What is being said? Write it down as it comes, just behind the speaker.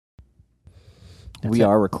We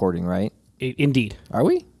are recording, right? Indeed. Are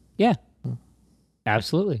we? Yeah.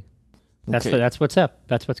 Absolutely. That's what's up.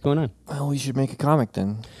 That's what's going on. Well, we should make a comic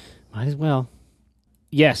then. Might as well.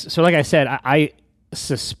 Yes. So like I said, I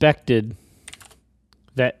suspected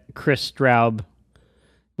that Chris Straub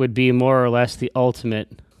would be more or less the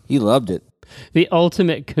ultimate. He loved it. The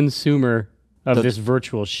ultimate consumer of this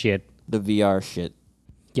virtual shit. The VR shit.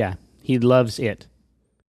 Yeah. He loves it.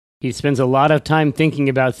 He spends a lot of time thinking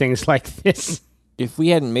about things like this. If we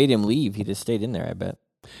hadn't made him leave, he'd have stayed in there, I bet.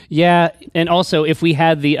 Yeah, and also if we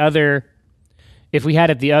had it the other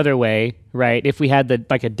way, right? If we had a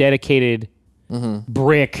dedicated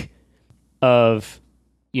brick of,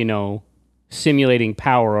 simulating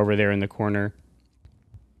power over there in the corner,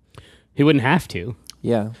 he wouldn't have to.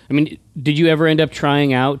 Yeah. I mean, did you ever end up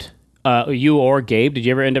trying out, you or Gabe, did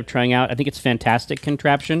you ever end up trying out, I think it's Fantastic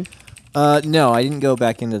Contraption? No, I didn't go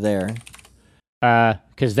back into there.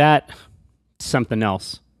 Because that's something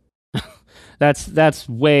else. That's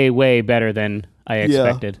way, way better than I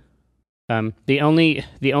expected. Yeah. The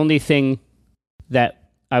only thing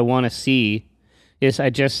that I want to see is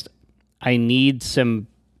I need some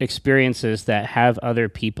experiences that have other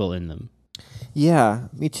people in them. Yeah,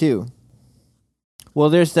 me too. Well,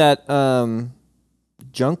 there's that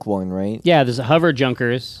junk one, right? Yeah, there's Hover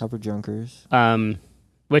Junkers. Hover Junkers.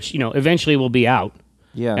 Which eventually will be out.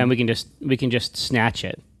 Yeah. And we can just snatch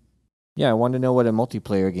it. Yeah, I want to know what a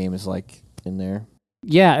multiplayer game is like in there.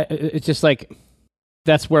 Yeah, it's just like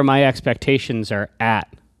that's where my expectations are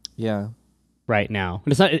at. Yeah. Right now.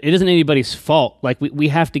 It isn't anybody's fault. Like we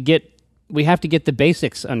have to get the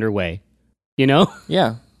basics underway.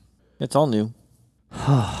 Yeah. It's all new.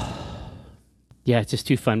 Yeah, it's just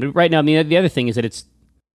too fun. But right now, I mean, the other thing is that it's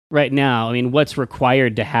right now, I mean, what's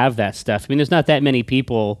required to have that stuff? I mean, there's not that many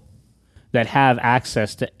people that have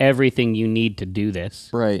access to everything you need to do this.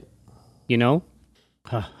 Right.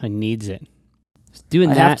 I needs it.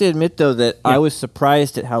 Doing I that. have to admit, though, that I was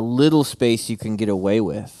surprised at how little space you can get away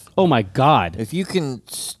with. Oh, my God. If you can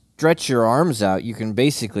stretch your arms out, you can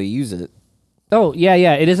basically use it. Oh, yeah.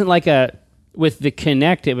 It isn't like with the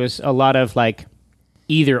Kinect, it was a lot of like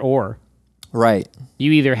either or. Right.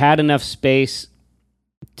 You either had enough space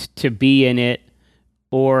to be in it,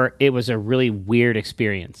 or it was a really weird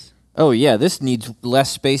experience. Oh, yeah, this needs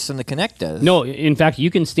less space than the Kinect does. No, in fact, you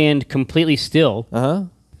can stand completely still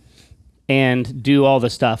and do all the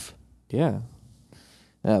stuff. Yeah.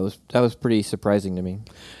 That was pretty surprising to me.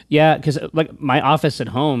 Yeah, because like my office at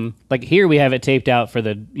home, like here we have it taped out for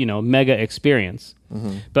the, mega experience.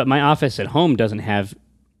 Mm-hmm. But my office at home doesn't have,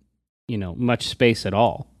 much space at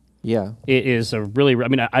all. Yeah. It is I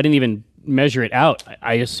didn't even measure it out.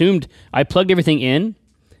 I assumed I plugged everything in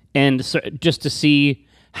and just to see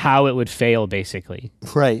how it would fail, basically.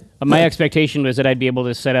 Right. My expectation was that I'd be able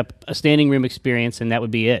to set up a standing room experience and that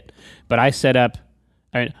would be it. But I set up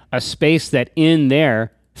a space that in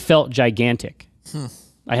there felt gigantic.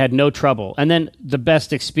 I had no trouble. And then the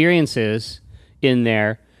best experiences in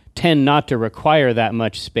there tend not to require that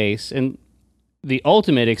much space. And the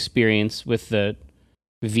ultimate experience with the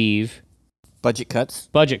Vive... Budget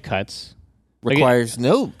cuts. Requires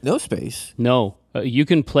no space. No. You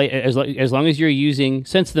can play as long as you're using,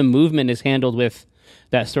 since the movement is handled with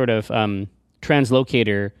that sort of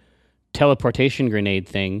translocator teleportation grenade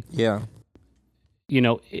thing. Yeah.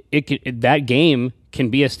 That game can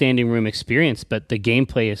be a standing room experience, but the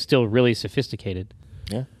gameplay is still really sophisticated.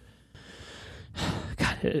 Yeah.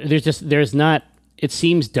 God, there's not. It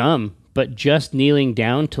seems dumb, but just kneeling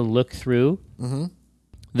down to look through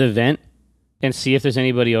the vent and see if there's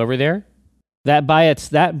anybody over there. That by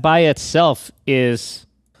itself is.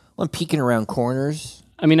 Well, I'm peeking around corners.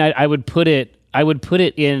 I mean, I would put it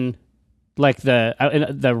in like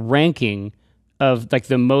the ranking of like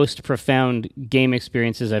the most profound game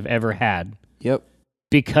experiences I've ever had. Yep.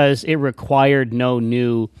 Because it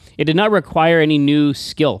did not require any new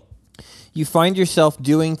skill. You find yourself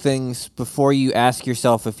doing things before you ask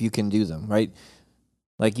yourself if you can do them, right?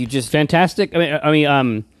 Like you just fantastic. I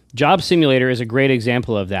mean, Job Simulator is a great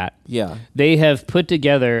example of that. Yeah. They have put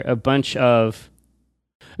together a bunch of,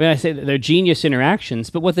 I say they're genius interactions,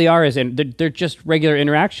 but what they are is they're just regular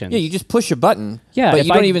interactions. Yeah, you just push a button. Yeah. But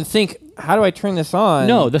you don't even think, how do I turn this on?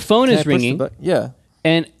 No, the phone is ringing. Yeah.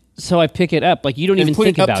 And so I pick it up. Like you don't even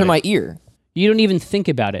think about it. Put it up to my ear. You don't even think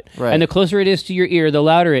about it. Right. And the closer it is to your ear, the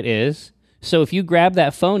louder it is. So if you grab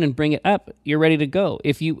that phone and bring it up, you're ready to go.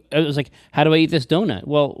 It was like, how do I eat this donut?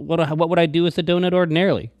 Well, what would I do with the donut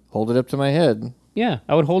ordinarily? Hold it up to my head. Yeah,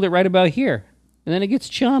 I would hold it right about here, and then it gets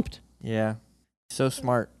chomped. Yeah, so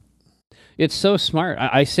smart. It's so smart.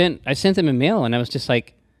 I sent them a mail, and I was just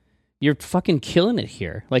like, "You're fucking killing it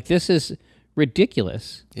here. Like this is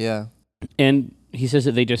ridiculous. Yeah. And he says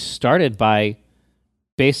that they just started by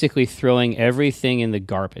basically throwing everything in the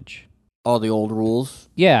garbage. All the old rules.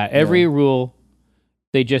 Yeah, every rule,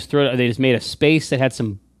 they just made a space that had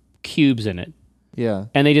some cubes in it. Yeah.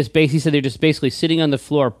 And he said they're just basically sitting on the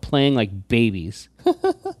floor playing like babies.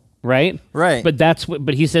 Right? Right.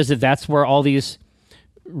 But he says that's where all these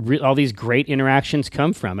great interactions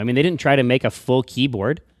come from. I mean, they didn't try to make a full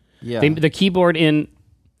keyboard. Yeah. The keyboard in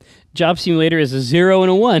Job Simulator is a 0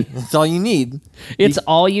 and a 1. That's all you need. It's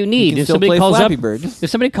all you need. You can still play Flappy Bird. If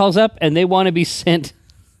somebody calls up and they want to be sent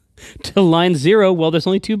to line 0, well, there's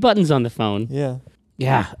only 2 buttons on the phone. Yeah.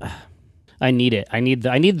 Yeah. I need it. I need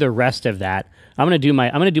the rest of that. I'm gonna do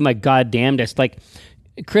my goddamnedest. Like,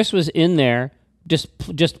 Chris was in there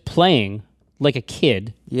just playing like a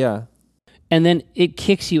kid. Yeah. And then it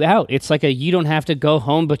kicks you out. It's like you don't have to go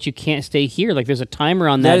home, but you can't stay here. Like, there's a timer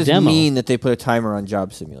on that demo. That is mean that they put a timer on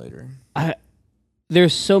Job Simulator.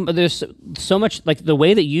 There's so much, like, the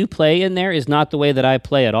way that you play in there is not the way that I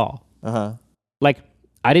play at all. Uh-huh. Like,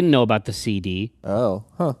 I didn't know about the CD. Oh.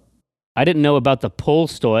 Huh. I didn't know about the pull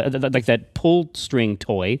toy, like that pull string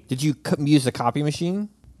toy. Did you use a copy machine?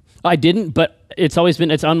 I didn't, but it's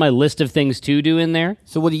on my list of things to do in there.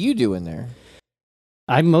 So what do you do in there?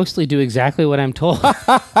 I mostly do exactly what I'm told.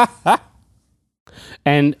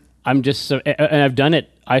 And I'm just and I've done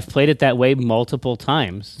it. I've played it that way multiple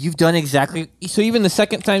times. You've done exactly. So even the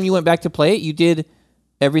second time you went back to play it, you did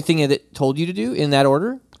everything that it told you to do in that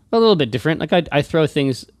order? A little bit different. Like, I throw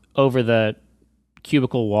things over the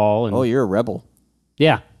cubicle wall. And, oh, you're a rebel.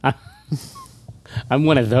 Yeah. I'm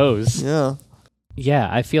one of those. Yeah. Yeah,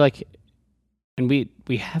 I feel like, and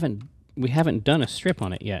we haven't done a strip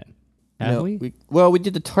on it yet, have we? Well, we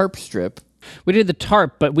did the tarp strip. We did the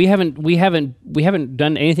tarp, but we haven't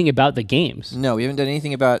done anything about the games. No, we haven't done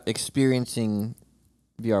anything about experiencing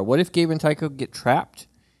VR. What if Gabe and Tycho get trapped?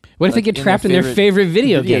 What if they get trapped in their favorite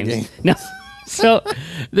video games? No. So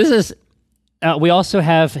this is. We also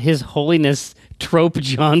have His Holiness Trope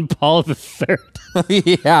John Paul III.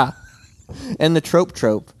 Yeah, and the trope,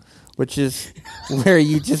 which is where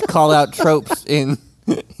you just call out tropes in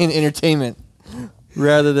entertainment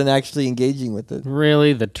rather than actually engaging with it.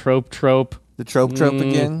 Really, the trope? The trope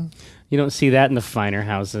again? You don't see that in the finer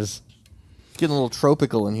houses. It's getting a little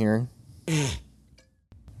tropical in here.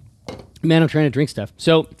 Man, I'm trying to drink stuff.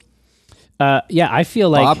 So, yeah, I feel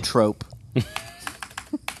like Bob Trope.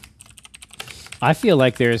 I feel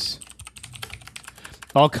like there's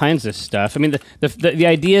all kinds of stuff. I mean, the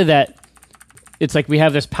idea that it's like we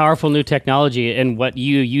have this powerful new technology, and what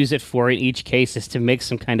you use it for in each case is to make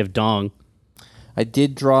some kind of dong. I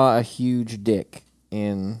did draw a huge dick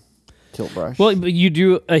in Tilt Brush. Well, you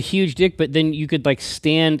drew a huge dick, but then you could, like,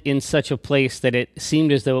 stand in such a place that it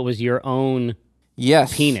seemed as though it was your own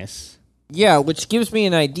penis. Yeah, which gives me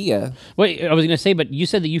an idea. Wait, I was going to say, but you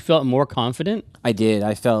said that you felt more confident? I did.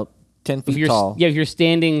 I felt 10 feet tall. Yeah, if you're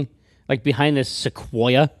standing, like, behind this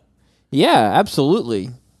sequoia. Yeah, absolutely.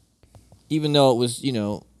 Even though it was,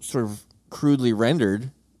 sort of crudely rendered,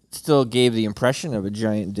 it still gave the impression of a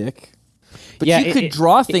giant dick. But yeah, you could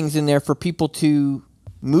draw things in there for people to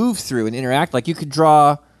move through and interact. Like, you could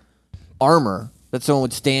draw armor that someone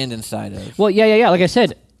would stand inside of. Well, yeah. Like I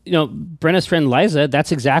said, Brenna's friend Liza,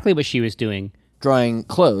 that's exactly what she was doing. Drawing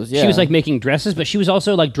clothes, yeah. She was, like, making dresses, but she was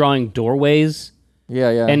also, like, drawing doorways.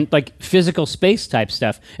 Yeah. And, like, physical space type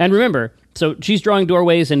stuff. And remember, so she's drawing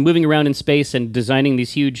doorways and moving around in space and designing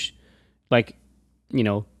these huge, like,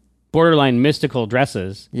 borderline mystical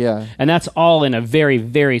dresses. Yeah. And that's all in a very,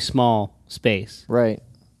 very small space. Right.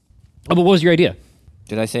 Oh, but what was your idea?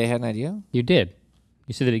 Did I say I had an idea? You did.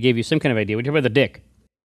 You said that it gave you some kind of idea. What about the dick?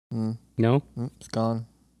 No? It's gone.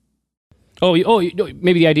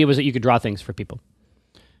 Maybe the idea was that you could draw things for people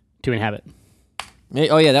to inhabit.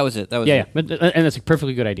 Oh, yeah, that was it. Yeah. And that's a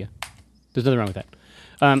perfectly good idea. There's nothing wrong with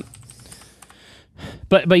that.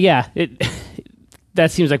 But yeah,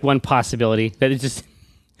 that seems like one possibility. That it's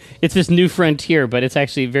this new frontier, but it's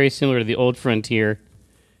actually very similar to the old frontier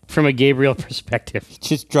from a Gabriel perspective. It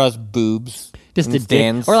just draws boobs. Just a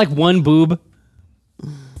dick. Or like one boob.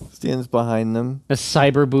 Stands behind them. A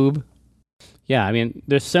cyber boob. Yeah, I mean,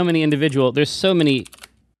 there's so many individual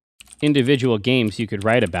games you could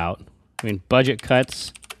write about. I mean, budget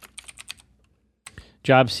cuts,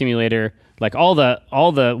 Job Simulator, like all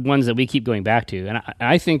the ones that we keep going back to. And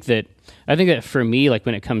I think that for me, like,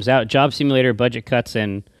 when it comes out, Job Simulator, budget cuts,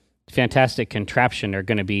 and Fantastic Contraption are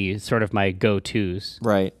going to be sort of my go-tos.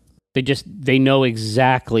 Right. They know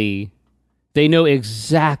exactly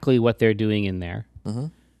what they're doing in there. Mm-hmm.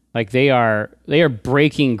 Like, they are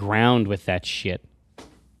breaking ground with that shit.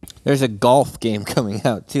 There's a golf game coming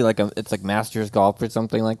out too, it's like Masters Golf or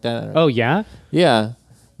something like that. Oh yeah, yeah,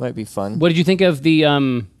 might be fun. What did you think of the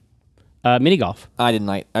mini golf? I did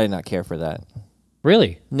not care for that.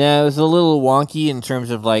 Really? No, it was a little wonky in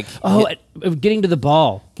terms of like getting to the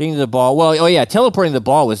ball. Getting to the ball. Well, teleporting the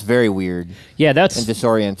ball was very weird. Yeah, that's and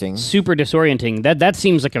disorienting. Super disorienting. That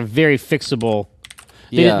seems like a very fixable.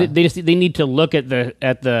 They need to look at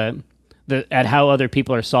how other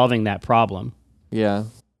people are solving that problem. Yeah.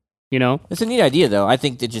 You know? It's a neat idea though. I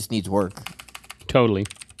think it just needs work. Totally.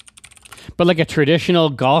 But like a traditional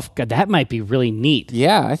golf, God, that might be really neat.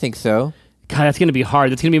 Yeah, I think so. God, that's going to be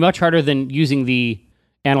hard. That's going to be much harder than using the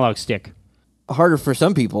analog stick. Harder for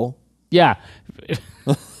some people. Yeah.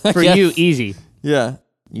 For you, easy. Yeah.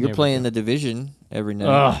 You're playing the Division every night.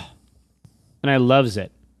 Ugh. And I loves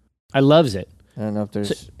it. I don't know if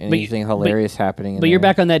there's anything hilarious happening. But you're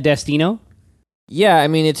back on that Destino? Yeah, I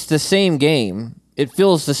mean, it's the same game. It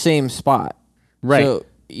fills the same spot. Right. So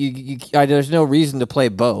there's no reason to play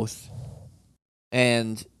both.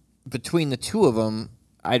 And between the two of them,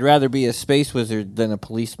 I'd rather be a space wizard than a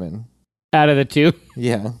policeman. Out of the two?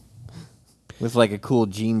 Yeah. With like a cool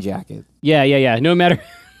jean jacket. Yeah. No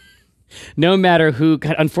matter who.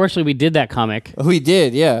 God, unfortunately, we did that comic. We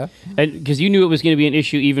did, yeah. Because you knew it was going to be an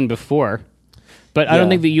issue even before. But I don't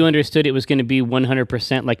think that you understood it was going to be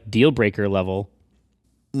 100% like deal breaker level.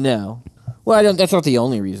 No. Well, that's not the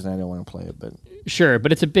only reason I don't want to play it, but sure,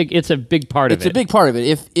 but it's a big part of it. It's a big part of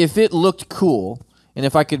it. If it looked cool, and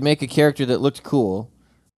if I could make a character that looked cool,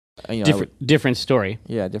 different story.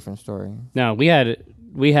 Yeah, different story. No, we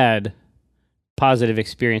had positive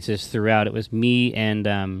experiences throughout. It was me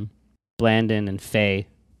and Blandon and Faye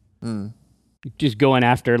just going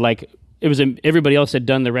after everybody else had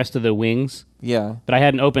done the rest of the wings. Yeah, but I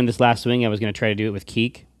hadn't opened this last wing. I was going to try to do it with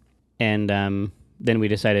Keek, and then we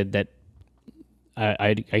decided that.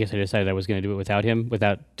 I guess I decided I was going to do it without him,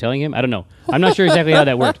 without telling him. I don't know. I'm not sure exactly how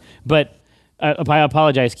that worked, but I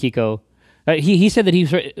apologize, Kiko. He said that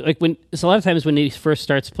a lot of times when he first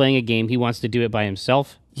starts playing a game, he wants to do it by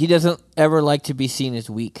himself. He doesn't ever like to be seen as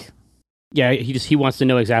weak. Yeah, he wants to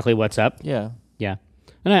know exactly what's up. Yeah, and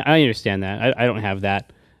I understand that. I don't have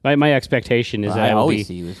that. My expectation is that I will always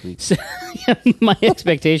see you as weak. My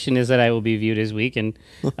expectation is that I will be viewed as weak, and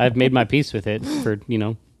I've made my peace with it for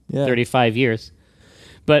 35 years.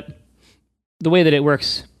 But the way that it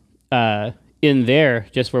works in there,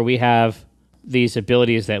 just where we have these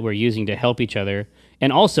abilities that we're using to help each other,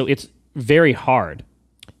 and also it's very hard.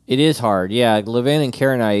 It is hard, yeah. Levan and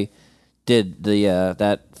Karen and I did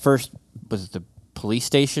that first, was it the police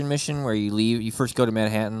station mission where you first go to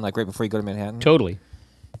Manhattan, like right before you go to Manhattan? Totally.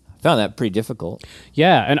 I found that pretty difficult.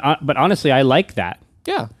 Yeah, but honestly, I like that.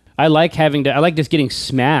 Yeah. I like just getting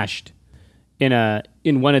smashed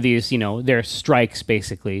in one of these, their strikes,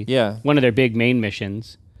 basically. Yeah. One of their big main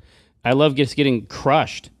missions. I love just getting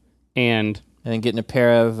crushed and getting a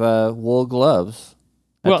pair of wool gloves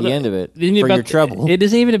at the end of it for your trouble. It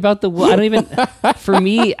isn't even about the wool. I don't even. For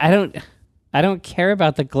me, I don't care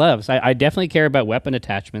about the gloves. I definitely care about weapon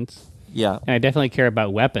attachments. Yeah. And I definitely care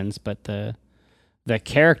about weapons, but the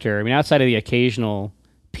character. I mean, outside of the occasional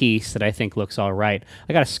piece that I think looks all right.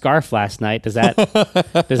 I got a scarf last night. Does that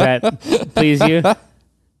please you?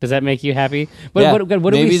 Does that make you happy? What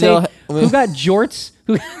did we say? Who got jorts?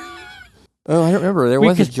 Oh, I don't remember. There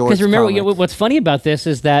was a jorts. Because remember, what's funny about this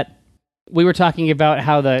is that we were talking about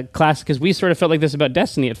how the class, because we sort of felt like this about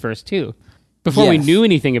Destiny at first too, before we knew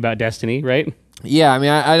anything about Destiny, right? Yeah, I mean,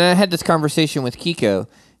 I had this conversation with Kiko.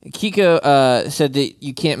 Kiko said that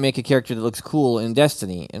you can't make a character that looks cool in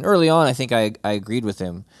Destiny. And early on, I think I agreed with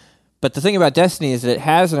him. But the thing about Destiny is that it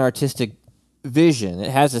has an artistic vision. It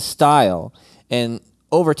has a style. And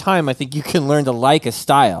over time, I think you can learn to like a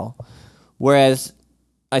style. Whereas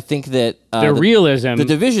I think that the realism... The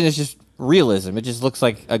Division is just realism. It just looks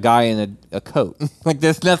like a guy in a coat. Like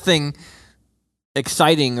there's nothing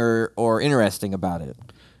exciting or interesting about it.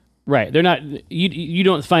 Right. They're not... You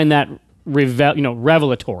don't find that...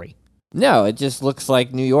 revelatory. No, it just looks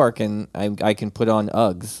like New York, and I can put on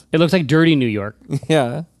Uggs. It looks like dirty New York.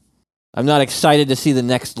 Yeah. I'm not excited to see the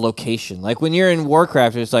next location. Like when you're in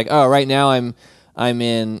Warcraft, it's like, oh, right now I'm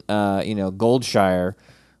in Goldshire.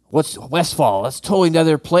 What's Westfall? That's totally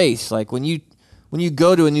another place. Like when you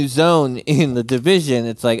go to a new zone in the Division,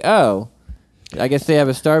 it's like, oh, I guess they have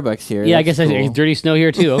a Starbucks here. Yeah, That's I guess cool. It's dirty snow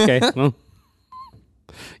here too. Okay. Well,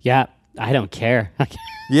 yeah, I don't care.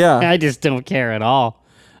 Yeah. I just don't care at all.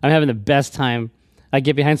 I'm having the best time. I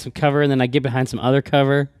get behind some cover, and then I get behind some other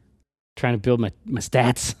cover, trying to build my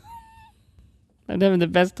stats. I'm having the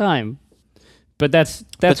best time. But that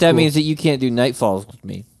cool. means means that you can't do Nightfalls with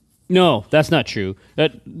me. No, that's not true.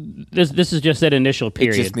 This is just that initial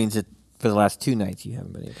period. It just means that for the last 2 nights you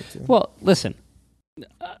haven't been able to. Well, listen.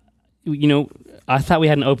 I thought we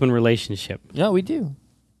had an open relationship. No, we do.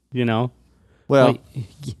 Well,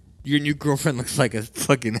 your new girlfriend looks like a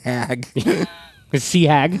fucking hag. A sea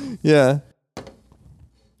hag. Yeah.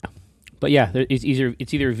 But yeah, it's either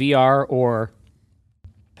VR or...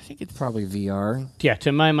 I think it's probably VR. Yeah,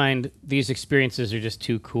 to my mind, these experiences are just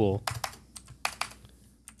too cool.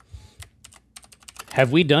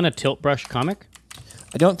 Have we done a tilt brush comic?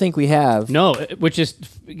 I don't think we have. No, which is,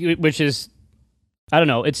 I don't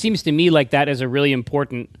know. It seems to me like that is a really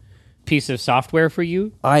important piece of software for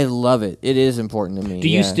you. I love it. It is important to me. Do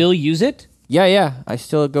you still use it? Yeah. I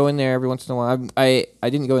still go in there every once in a while. I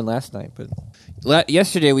didn't go in last night, but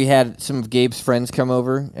yesterday we had some of Gabe's friends come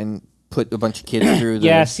over and put a bunch of kids through.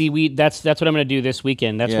 Yeah, see, that's what I'm going to do this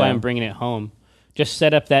weekend. That's why I'm bringing it home. Just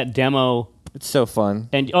set up that demo. It's so fun.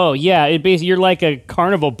 And you're like a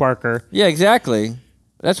carnival barker. Yeah, exactly.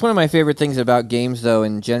 That's one of my favorite things about games, though,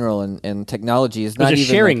 in general, and technology is not even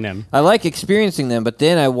sharing them. I like experiencing them, but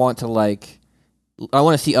then I want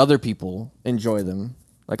to see other people enjoy them.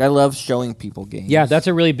 Like I love showing people games. Yeah, that's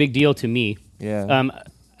a really big deal to me. Yeah.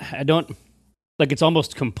 I don't it's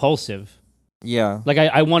almost compulsive. Yeah. Like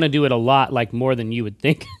I want to do it a lot, like more than you would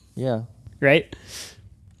think. Yeah. Right?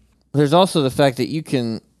 There's also the fact that you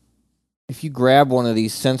can, if you grab one of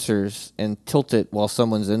these sensors and tilt it while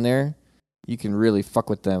someone's in there, you can really fuck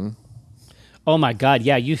with them. Oh my God,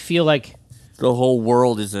 yeah, you feel like... The whole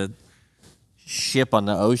world is a ship on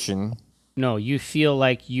the ocean. No, you feel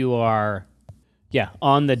like you are,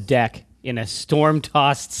 on the deck in a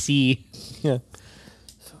storm-tossed sea. Yeah.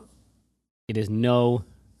 It is no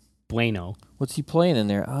bueno. What's he playing in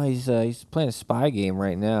there? Oh, he's playing a spy game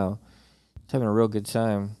right now. He's having a real good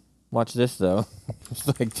time. Watch this, though. It's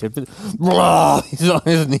like tipping. He's on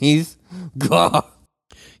his knees.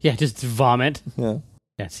 Yeah, just vomit. Yeah.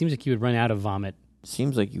 Yeah, it seems like you would run out of vomit.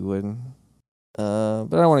 Seems like you would. But I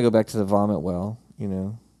don't want to go back to the vomit well,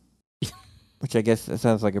 Which I guess that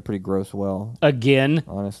sounds like a pretty gross well. Again?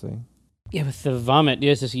 Honestly. Yeah, with the vomit,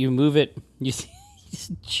 yes, you move it, you just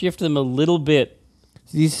shift them a little bit.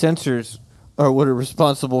 These sensors are what are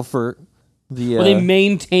responsible for the... they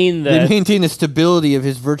maintain the stability of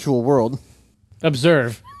his virtual world.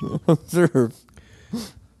 Observe. Observe.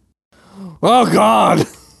 Oh, God!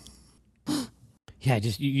 Yeah,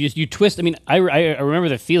 you twist. I mean, I remember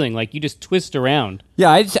the feeling, like you just twist around.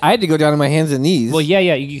 Yeah, I had to go down on my hands and knees. Well,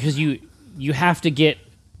 yeah, because you have to get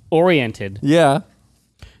oriented. Yeah.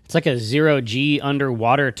 It's like a 0G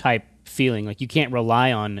underwater type feeling. Like you can't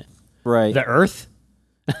rely on the earth,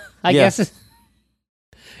 I guess.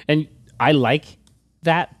 And I like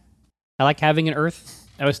that. I like having an earth.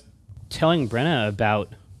 I was telling Brenna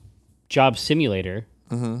about Job Simulator.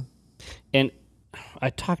 Mm-hmm. And I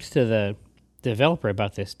talked to the developer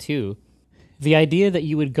about this too. The idea that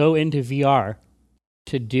you would go into VR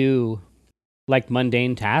to do like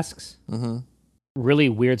mundane tasks really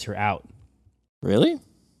weirds her out. Really?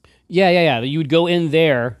 Yeah. You would go in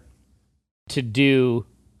there to do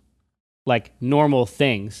like normal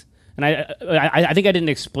things. And I think I didn't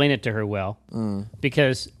explain it to her well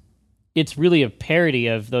because it's really a parody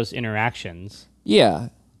of those interactions. Yeah.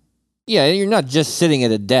 Yeah, you're not just sitting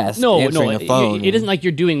at a desk answering a phone. It isn't like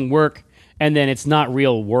you're doing work and then it's not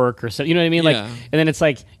real work or something. You know what I mean? Yeah. And then it's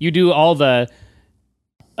like you do all the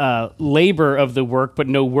labor of the work, but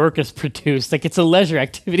no work is produced. Like it's a leisure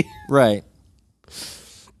activity. Right.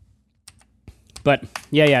 But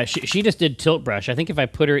yeah, she just did tilt brush. I think if I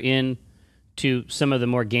put her in to some of the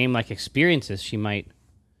more game-like experiences, she might.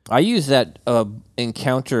 I use that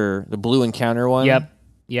encounter, the blue encounter one.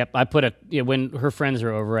 Yep. I put when her friends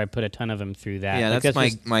are over, I put a ton of them through that. Yeah, like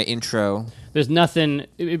that's my intro. There's nothing.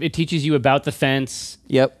 It teaches you about the fence.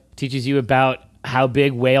 Yep. Teaches you about how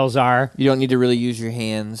big whales are. You don't need to really use your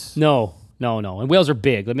hands. No. And whales are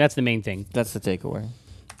big. I mean, that's the main thing. That's the takeaway.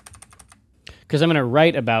 Because I'm going to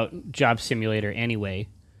write about Job Simulator anyway.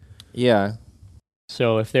 Yeah.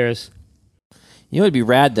 So if there's... It'd be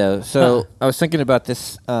rad, though. So I was thinking about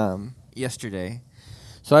this yesterday.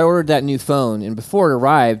 So I ordered that new phone, and before it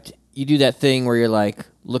arrived, you do that thing where you're like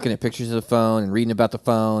looking at pictures of the phone and reading about the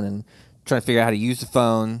phone and trying to figure out how to use the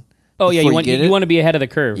phone. Oh, yeah, you want to be ahead of the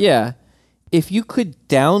curve. Yeah. If you could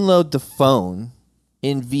download the phone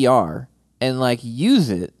in VR and like use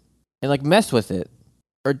it and like mess with it,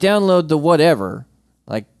 or download the whatever,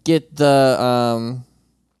 like get the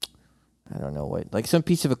I don't know what, like some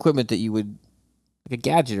piece of equipment that you would, like a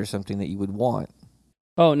gadget or something that you would want.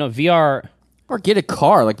 Oh no, VR. Or get a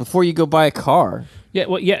car, like before you go buy a car. Yeah,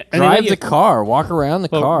 well, yeah. Drive the car, walk around the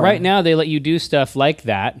car. Right now they let you do stuff like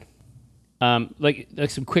that. like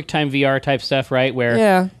some QuickTime VR type stuff, right?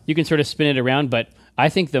 Where you can sort of spin it around. But I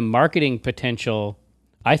think the marketing potential,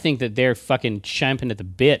 I think that they're fucking champing at the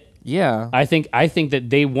bit. Yeah. I think that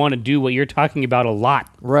they want to do what you're talking about a lot.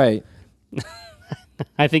 Right.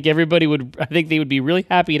 I think they would be really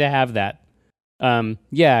happy to have that.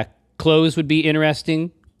 Yeah, clothes would be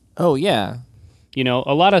interesting. Oh yeah. You know,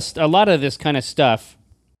 a lot of this kind of stuff.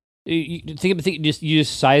 You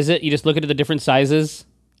just size it. You just look at the different sizes.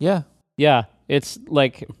 Yeah. Yeah, it's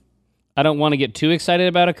like, I don't want to get too excited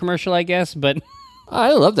about a commercial, I guess, but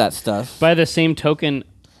I love that stuff. By the same token,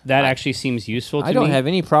 that actually seems useful to me. I don't have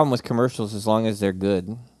any problem with commercials as long as they're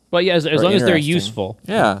good. Well, yeah, as long as they're useful.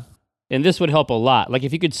 Yeah. And this would help a lot. Like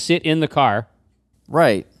if you could sit in the car,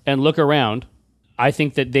 right, and look around, I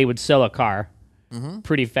think that they would sell a car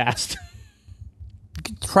pretty fast. You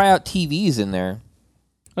could try out TVs in there.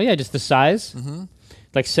 Oh yeah, just the size.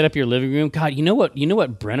 Like set up your living room. God, you know what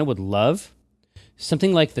Brenna would love?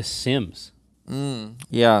 Something like The Sims.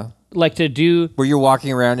 Yeah. Like to do where you're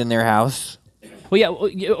walking around in their house. Well, yeah,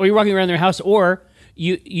 or you're walking around their house, or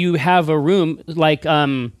you have a room like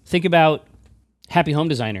think about Happy Home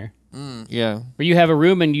Designer. Yeah. Where you have a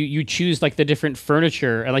room and you choose like the different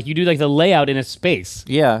furniture and like you do like the layout in a space.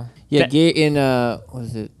 Yeah. Yeah. In what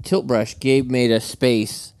is it? Tilt Brush, Gabe made a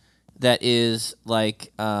space that is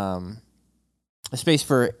like a space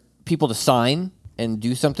for people to sign and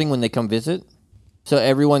do something when they come visit. So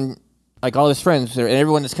everyone, like all his friends and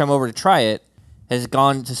everyone that's come over to try it, has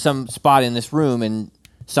gone to some spot in this room and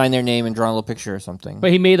signed their name and drawn a little picture or something.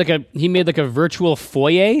 But he made like a virtual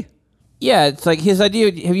foyer. Yeah, it's like his idea.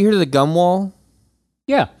 Have you heard of the gum wall?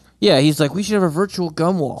 Yeah. Yeah, he's like, we should have a virtual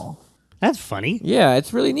gum wall. That's funny. Yeah,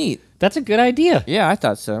 it's really neat. That's a good idea. Yeah, I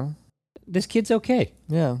thought so. This kid's okay.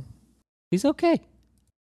 Yeah. He's okay.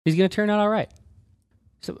 He's going to turn out all right.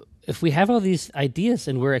 So if we have all these ideas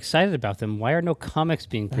and we're excited about them, why are no comics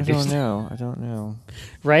being produced? I don't know.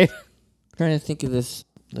 Right? I'm trying to think of this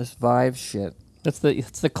Vive shit. That's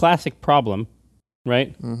the classic problem,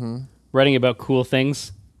 right? Writing about cool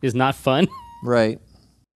things is not fun. Right.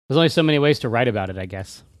 There's only so many ways to write about it, I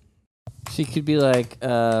guess. She could be like,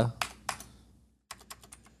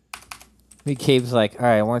 Cave's like, all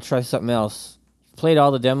right, I want to try something else. Played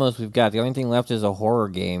all the demos we've got. The only thing left is a horror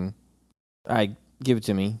game. All right, give it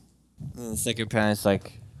to me. And the second panel is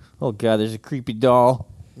like, oh god, there's a creepy doll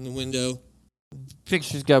in the window.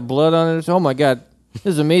 Picture's got blood on it. Oh my god, this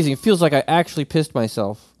is amazing. It feels like I actually pissed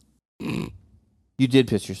myself. You did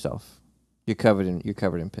piss yourself. You're covered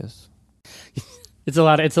in piss. It's a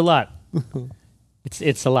lot. It's a lot.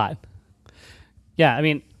 It's a lot. Yeah, I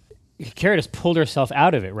mean, Kara just pulled herself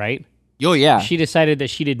out of it, right? Oh yeah. She decided that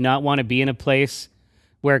she did not want to be in a place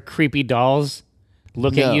where creepy dolls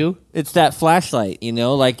look at you. It's that flashlight, you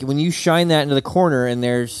know, like when you shine that into the corner and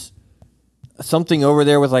there's something over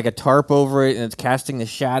there with like a tarp over it and it's casting the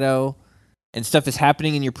shadow and stuff is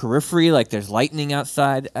happening in your periphery, like there's lightning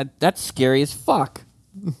outside. That's scary as fuck.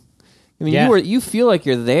 I mean, you feel like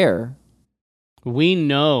you're there. We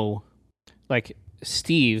know, like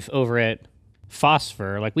Steve over at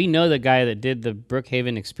Phosphor, like we know the guy that did the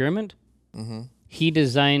Brookhaven experiment. He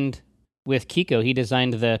designed with Kiko. He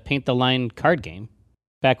designed the Paint the Line card game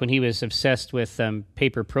back when he was obsessed with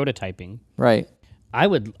paper prototyping. Right. I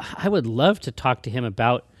would love to talk to him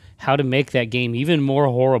about how to make that game even more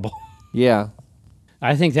horrible. Yeah.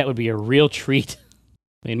 I think that would be a real treat.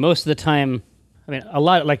 I mean, most of the time, a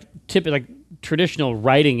lot of like traditional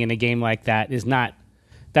writing in a game like that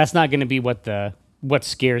that's not going to be what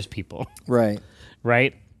scares people. Right.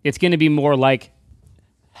 Right? It's going to be more like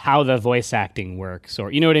how the voice acting works, or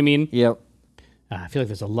you know what I mean? Yep. I feel like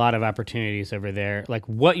there's a lot of opportunities over there. Like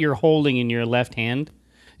what you're holding in your left hand,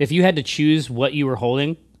 if you had to choose what you were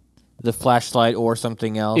holding. The flashlight or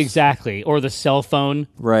something else. Exactly. Or the cell phone.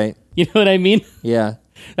 Right. You know what I mean? Yeah.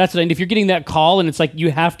 That's what I mean. If you're getting that call and it's like you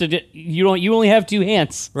only have two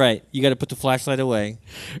hands. Right. You got to put the flashlight away.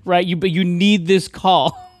 Right. But you need this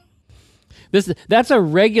call. That's a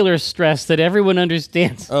regular stress that everyone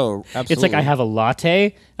understands. Oh, absolutely. It's like I have a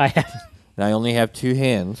latte. And I only have two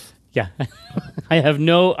hands. Yeah. I have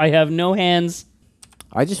no hands.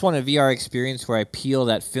 I just want a VR experience where I peel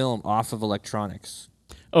that film off of electronics.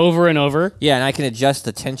 Over and over? Yeah, and I can adjust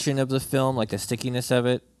the tension of the film, like the stickiness of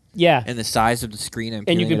it. Yeah. And the size of the screen I'm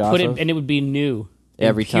peeling it off of. And you can put it, and it would be new.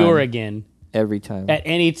 Every time. Pure again. Every time. At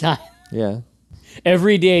any time. Yeah.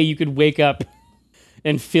 Every day you could wake up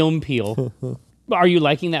and film peel. Are you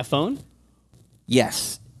liking that phone?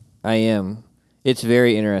 Yes, I am. It's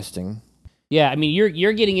very interesting. Yeah, I mean,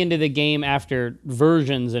 you're getting into the game after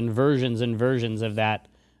versions and versions and versions of that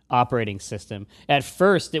operating system. At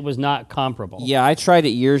first, it was not comparable. Yeah, I tried it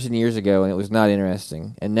years and years ago, and it was not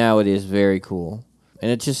interesting. And now it is very cool.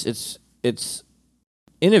 And it's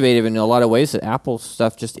innovative in a lot of ways that Apple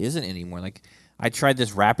stuff just isn't anymore. Like, I tried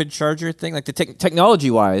this rapid charger thing. Like, the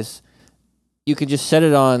technology-wise, you can just set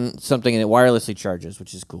it on something and it wirelessly charges,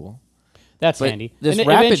 which is cool. That's handy. This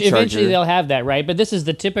rapid charger, eventually they'll have that, right? But this is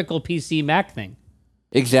the typical PC Mac thing.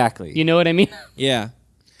 Exactly. You know what I mean? Yeah.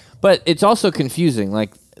 But it's also confusing.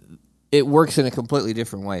 Like, it works in a completely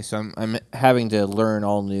different way. So I'm having to learn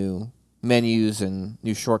all new menus and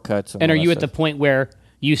new shortcuts. And are you at the point where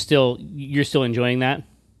you're still enjoying that?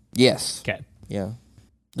 Yes. Okay. Yeah.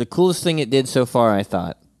 The coolest thing it did so far, I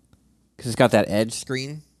thought, because it's got that edge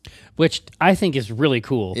screen. Which I think is really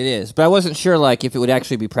cool. It is. But I wasn't sure, like, if it would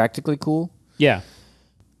actually be practically cool. Yeah.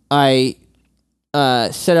 I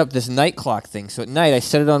set up this night clock thing. So at night, I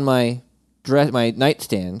set it on my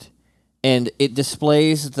nightstand, and it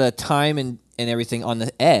displays the time and everything on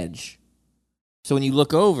the edge. So when you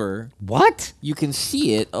look over, what? You can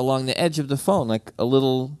see it along the edge of the phone, like a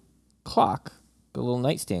little clock, a little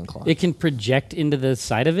nightstand clock. It can project into the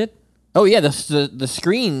side of it? Oh, yeah. The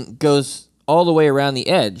screen goes all the way around the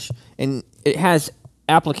edge, and it has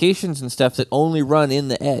applications and stuff that only run in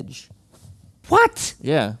the edge. What?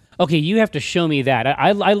 Yeah. Okay, you have to show me that.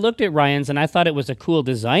 I looked at Ryan's, and I thought it was a cool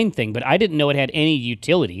design thing, but I didn't know it had any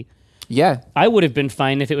utility. Yeah. I would have been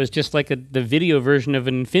fine if it was just like the video version of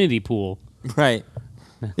an infinity pool. Right.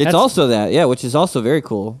 It's also that, yeah, which is also very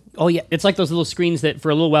cool. Oh, yeah. It's like those little screens that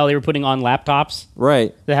for a little while they were putting on laptops.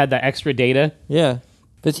 Right. That had that extra data. Yeah.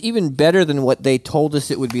 But it's even better than what they told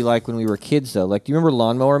us it would be like when we were kids, though. Like, do you remember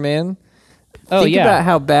Lawnmower Man? Oh, Think yeah. about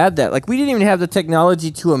how bad that... Like, we didn't even have the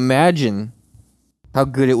technology to imagine how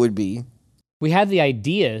good it would be. We had the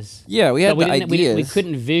ideas. Yeah, we had the ideas. We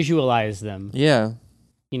couldn't visualize them. Yeah.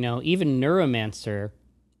 You know, even Neuromancer,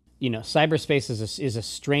 you know, cyberspace is a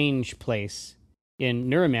strange place.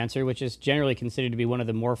 In Neuromancer, which is generally considered to be one of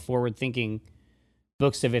the more forward-thinking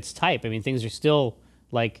books of its type. I mean, things are still,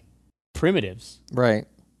 like, primitives. Right.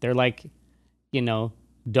 They're like, you know,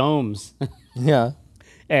 domes. Yeah.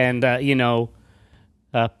 And, you know,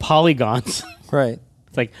 polygons. Right.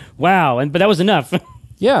 It's like, wow, but that was enough.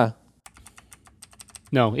 Yeah.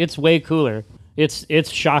 No, it's way cooler. It's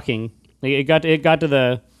shocking. It got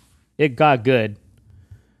good.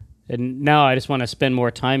 And now I just want to spend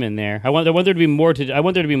more time in there. I want there to be more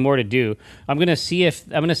to do. I'm gonna see if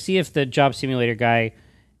the Job Simulator guy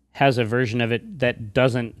has a version of it that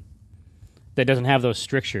doesn't have those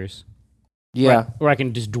strictures. Yeah. Where I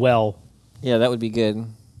can just dwell. Yeah, that would be good.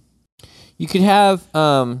 You could have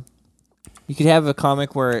a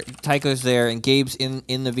comic where Tycho's there and Gabe's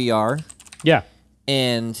in the VR. Yeah.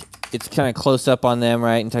 And it's kind of close up on them,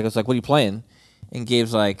 right? And Tycho's like, "What are you playing?" And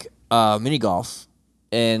Gabe's like, "Mini golf."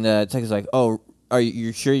 And Tycho's like, "Oh, are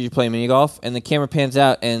you sure you're playing mini golf?" And the camera pans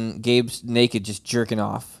out, and Gabe's naked, just jerking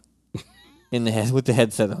off in the head with the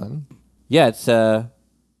headset on. Yeah, it's on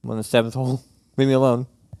the seventh hole. Leave me alone.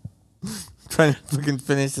 Trying to fucking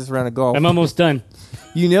finish this round of golf. I'm almost done.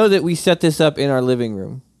 You know that we set this up in our living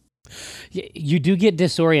room. You do get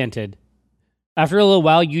disoriented. After a little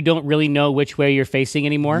while, you don't really know which way you're facing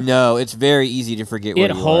anymore. No, it's very easy to forget where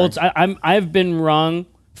you are. It holds. I've been wrong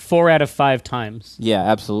 4 out of 5 times. Yeah,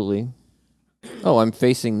 absolutely. Oh, I'm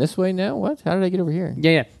facing this way now? What? How did I get over here?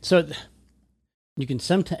 Yeah. So you can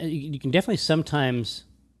definitely sometimes...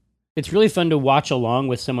 It's really fun to watch along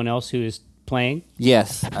with someone else who is playing.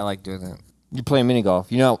 Yes, I like doing that. You play mini golf.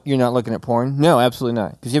 You're not looking at porn? No, absolutely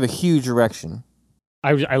not. Because you have a huge erection.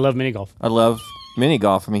 I love mini golf. I love mini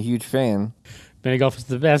golf. I'm a huge fan. Mini golf is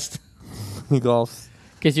the best. Mini golf.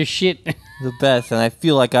 Because you're shit. The best, and I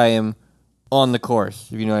feel like I am on the course,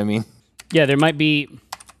 if you know what I mean. Yeah, there might be...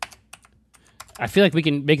 I feel like we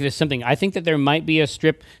can make this something. I think that there might be a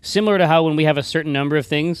strip similar to how when we have a certain number of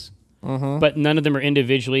things, but none of them are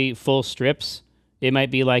individually full strips. It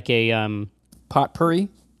might be like a... Potpourri?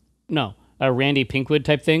 No, a Randy Pinkwood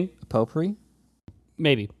type thing. A potpourri?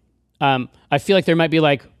 Maybe. I feel like there might be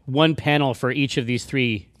like one panel for each of these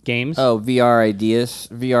 3 games. Oh, VR ideas.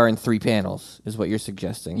 VR in 3 panels is what you're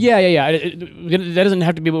suggesting. Yeah. That doesn't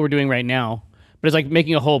have to be what we're doing right now. But it's like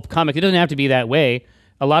making a whole comic. It doesn't have to be that way.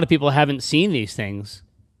 A lot of people haven't seen these things.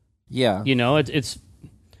 Yeah. You know, it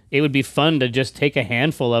would be fun to just take a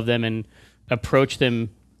handful of them and approach them,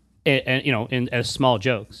 as small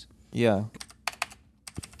jokes. Yeah.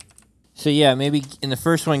 So yeah, maybe in the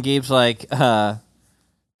first one, Gabe's like, that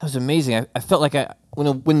was amazing. I felt like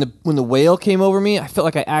when the whale came over me, I felt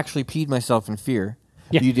like I actually peed myself in fear.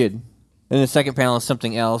 Yeah. You did. And the second panel is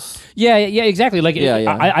something else. Yeah, exactly. Like,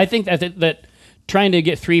 Yeah. I think that trying to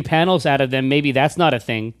get 3 panels out of them, maybe that's not a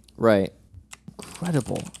thing. Right.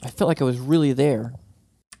 Incredible. I felt like I was really there.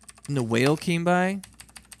 And the whale came by.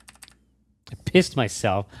 I pissed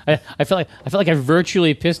myself. I felt like I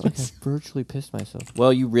virtually pissed myself. I virtually pissed myself.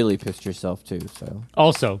 Well, you really pissed yourself too, so.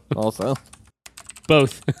 Also.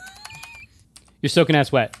 Both. You're soaking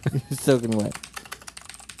ass wet. You're soaking wet.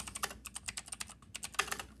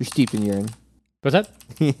 You're steeped in urine. What's that?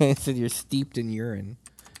 I said you're steeped in urine.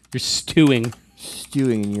 You're stewing.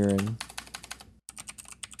 Stewing in urine.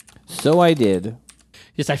 So I did.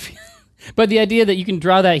 Yes, I feel. But the idea that you can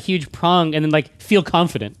draw that huge prong and then like feel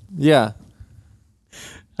confident. Yeah.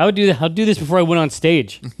 I would do that. I'll do this before I went on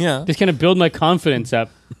stage. Yeah. Just kind of build my confidence up.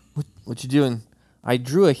 What you doing? I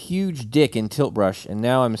drew a huge dick in tilt brush, and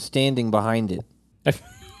now I'm standing behind it.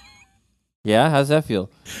 Yeah? How's that feel?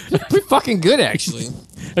 It's pretty fucking good, actually.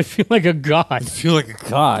 I feel like a god. I feel like a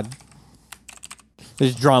god.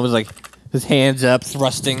 His drawing was like his hands up,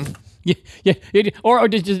 thrusting. Yeah. Or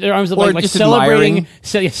just their arms up, like celebrating,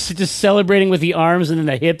 just celebrating with the arms and then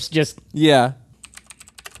the hips just. Yeah.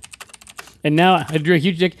 And now I drew a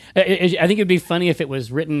huge dick. I think it'd be funny if it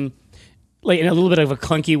was written like in a little bit of a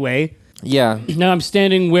clunky way. Yeah. Now I'm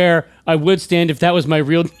standing where I would stand if that was my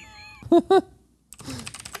real. Now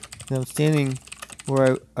I'm standing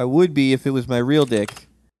where I would be if it was my real dick.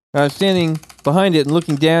 I'm standing behind it and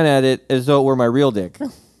looking down at it as though it were my real dick.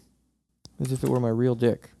 As if it were my real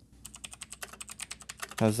dick.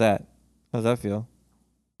 How's that? How's that feel?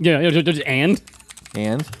 Yeah, and?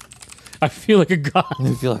 And? I feel like a god.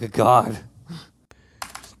 I feel like a god.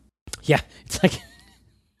 Yeah, it's like...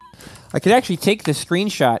 I could actually take the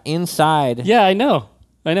screenshot inside. Yeah, I know.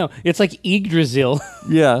 It's like Yggdrasil.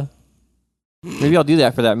 Yeah. Maybe I'll do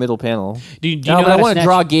that for that middle panel. Do you know I want to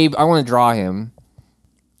draw Gabe. I want to draw him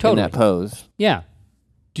in that pose. Yeah.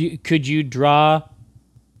 Could you draw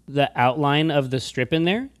the outline of the strip in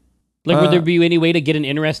there? Like, would there be any way to get an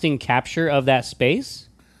interesting capture of that space?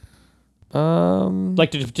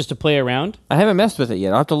 Like just to play around? I haven't messed with it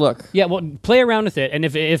yet. I'll have to look. Yeah, well, play around with it, and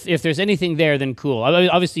if there's anything there, then cool.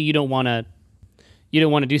 Obviously, you don't want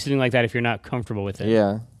to do something like that if you're not comfortable with it.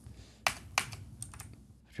 Yeah.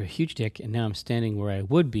 After a huge dick, and now I'm standing where I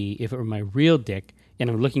would be if it were my real dick, and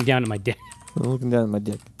I'm looking down at my dick. I'm looking down at my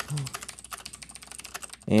dick.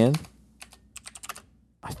 And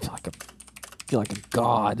I feel like a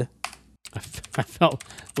god. I felt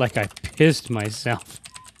like I pissed myself.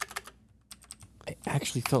 I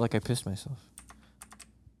actually felt like I pissed myself.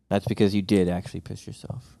 That's because you did actually piss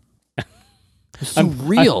yourself. It's so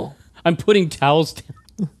real. I'm putting towels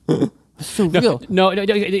down. It's so real. No.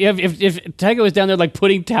 If Tycho was down there like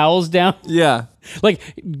putting towels down. Yeah. Like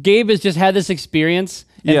Gabe has just had this experience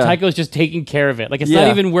and Tycho's just taking care of it. Like it's not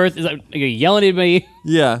even worth it's like, you're yelling at me.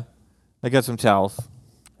 Yeah. I got some towels.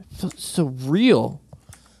 It felt so real.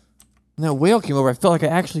 And that whale came over. I felt like I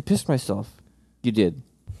actually pissed myself. You did.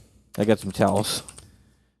 I got some towels.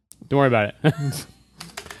 Don't worry about it.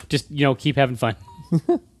 Just, keep having fun.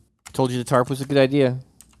 Told you the tarp was a good idea.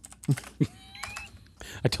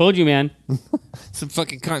 I told you, man. Some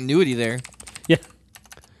fucking continuity there. Yeah.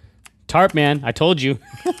 Tarp, man. I told you.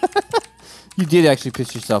 You did actually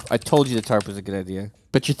piss yourself. I told you the tarp was a good idea.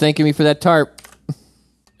 But you're thanking me for that tarp.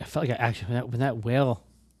 I felt like I actually, when that whale,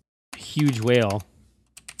 huge whale,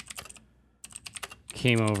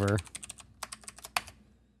 came over,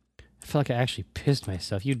 I felt like I actually pissed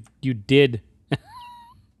myself. You did.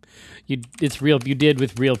 It's real. You did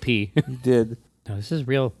with real pee. You did. No, this is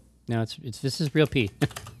real. No, this is real pee.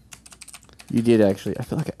 You did actually. I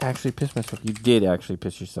feel like I actually pissed myself. You did actually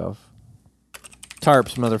piss yourself.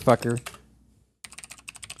 Tarps, motherfucker.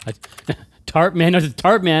 Tarp man,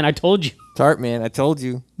 tarp man. I told you. Tarp man, I told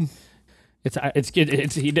you.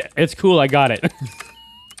 It's cool. I got it.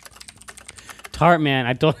 Tarp man,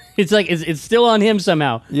 I told. It's like it's still on him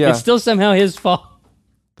somehow. Yeah. It's still somehow his fault.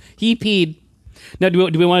 He peed. Now, do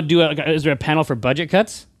we want to do? Is there a panel for budget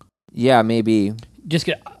cuts? Yeah, maybe.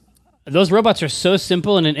 Those robots are so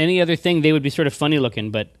simple, and in any other thing, they would be sort of funny looking,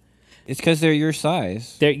 but it's because they're your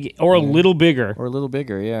size. A little bigger. Or a little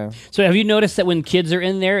bigger, yeah. So have you noticed that when kids are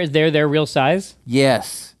in there, is they're their real size?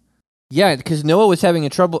 Yes. Yeah, because Noah was having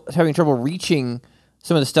trouble reaching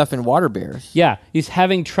some of the stuff in Water Bears. Yeah, he's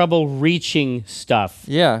having trouble reaching stuff.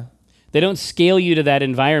 Yeah. They don't scale you to that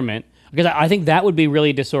environment, because I think that would be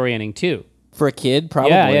really disorienting too. For a kid,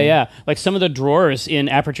 probably. Yeah. Like some of the drawers in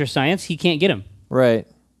Aperture Science, he can't get them. Right.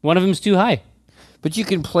 One of them's too high. But you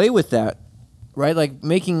can play with that, right? Like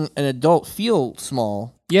making an adult feel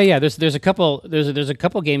small. Yeah. There's a couple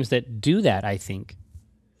games that do that. I think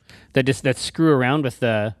that screw around with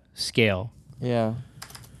the scale. Yeah.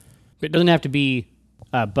 It doesn't have to be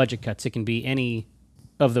budget cuts. It can be any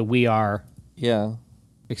of the We Are. Yeah.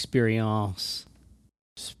 Experience.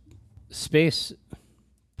 Space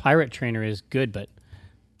Pirate Trainer is good, but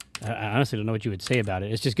I honestly don't know what you would say about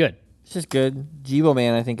it. It's just good. It's just good. Jibo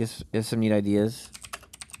Man, I think, is some neat ideas.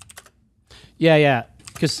 Yeah,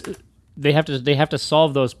 because they have to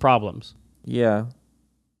solve those problems. Yeah.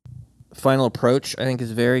 Final Approach, I think,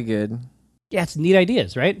 is very good. Yeah, it's neat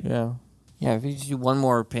ideas, right? Yeah. Yeah, if you just do one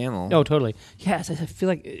more panel. Oh, totally. Yes, I feel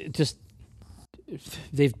like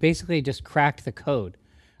they've basically just cracked the code.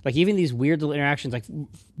 Like, even these weird little interactions, like,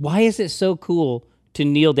 why is it so cool to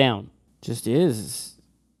kneel down? Just is.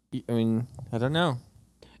 I mean, I don't know.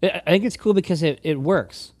 I think it's cool because it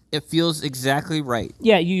works. It feels exactly right.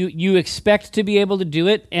 Yeah, you expect to be able to do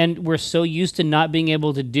it, and we're so used to not being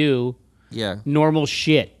able to do normal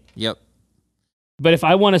shit. Yep. But if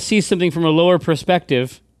I want to see something from a lower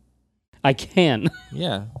perspective, I can.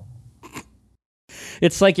 Yeah.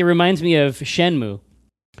 It's like, it reminds me of Shenmue,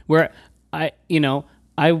 where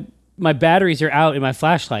my batteries are out in my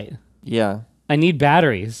flashlight. Yeah. I need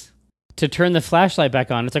batteries to turn the flashlight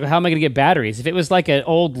back on. It's like, how am I going to get batteries? If it was like an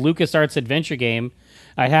old LucasArts adventure game,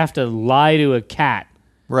 I'd have to lie to a cat.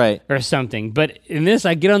 Right. Or something. But in this,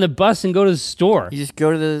 I get on the bus and go to the store. You just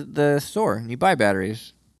go to the store and you buy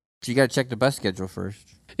batteries. So you got to check the bus schedule first.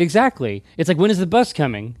 Exactly. It's like, when is the bus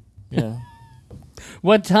coming? Yeah.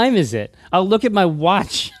 What time is it? I'll look at my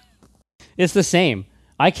watch. It's the same.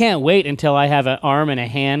 I can't wait until I have an arm and a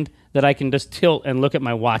hand that I can just tilt and look at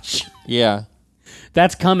my watch. Yeah.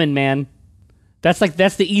 That's coming, man. That's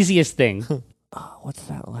the easiest thing. What's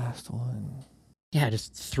that last one? Yeah,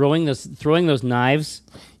 just throwing those knives.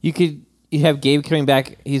 You have Gabe coming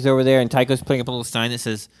back. He's over there, and Tycho's putting up a little sign that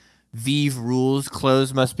says, "Vive rules.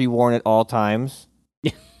 Clothes must be worn at all times."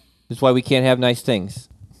 Yeah. That's why we can't have nice things.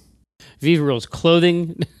 Vive rules.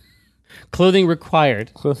 Clothing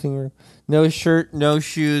required. No shirt, no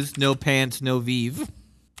shoes, no pants, no Vive.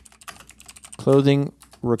 Clothing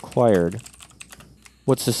required.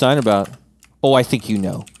 What's the sign about? Oh, I think you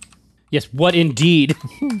know. Yes, what indeed?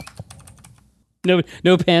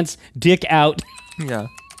 No pants, dick out. Yeah.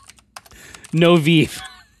 No Vive.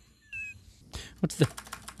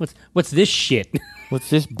 What's this shit? What's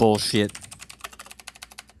this bullshit?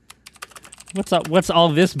 What's all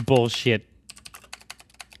this bullshit?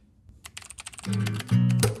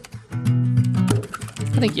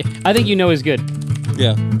 I think you know is good.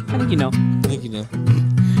 Yeah. I think you know.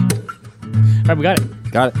 All right, we got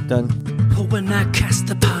it. Got it. Done. Oh, when I cast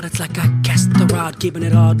the pot, it's like I cast the rod, keeping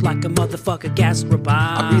it hard like a motherfucker gas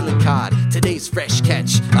robot. I'm reeling cod, today's fresh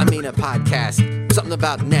catch. I mean a podcast, something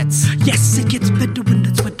about nets. Yes, it gets better when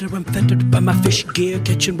it's winter. I'm fettered by my fish gear,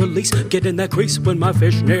 catch and release. Get in that crease when my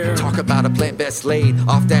fish near. Talk about a plant best laid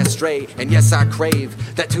off that stray. And yes, I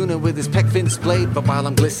crave that tuna with his peck fin splayed. But while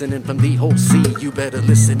I'm glistening from the whole sea, you better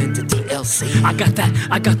listen into TLC. I got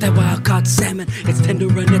that wild caught salmon. It's tender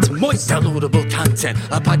and it's moist. Downloadable content,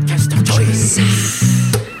 a podcast of choice.